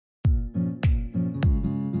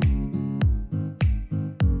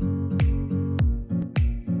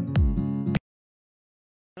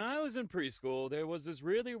When I was in preschool, there was this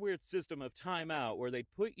really weird system of timeout where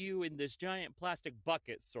they'd put you in this giant plastic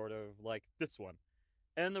bucket, sort of like this one.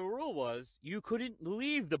 And the rule was you couldn't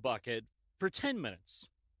leave the bucket for 10 minutes.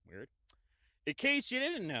 Weird. In case you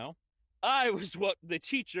didn't know, I was what the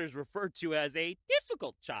teachers referred to as a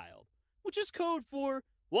difficult child, which is code for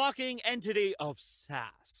walking entity of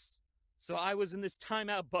sass. So I was in this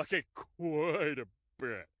timeout bucket quite a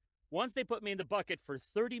bit. Once they put me in the bucket for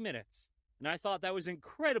 30 minutes, and I thought that was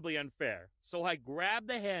incredibly unfair. So I grabbed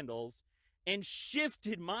the handles and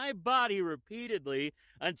shifted my body repeatedly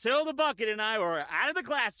until the bucket and I were out of the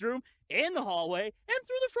classroom, in the hallway, and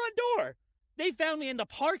through the front door. They found me in the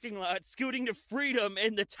parking lot scooting to freedom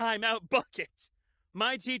in the timeout bucket.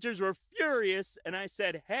 My teachers were furious, and I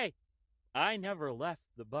said, hey, I never left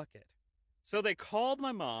the bucket. So they called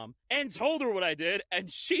my mom and told her what I did, and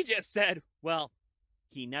she just said, well,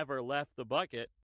 he never left the bucket.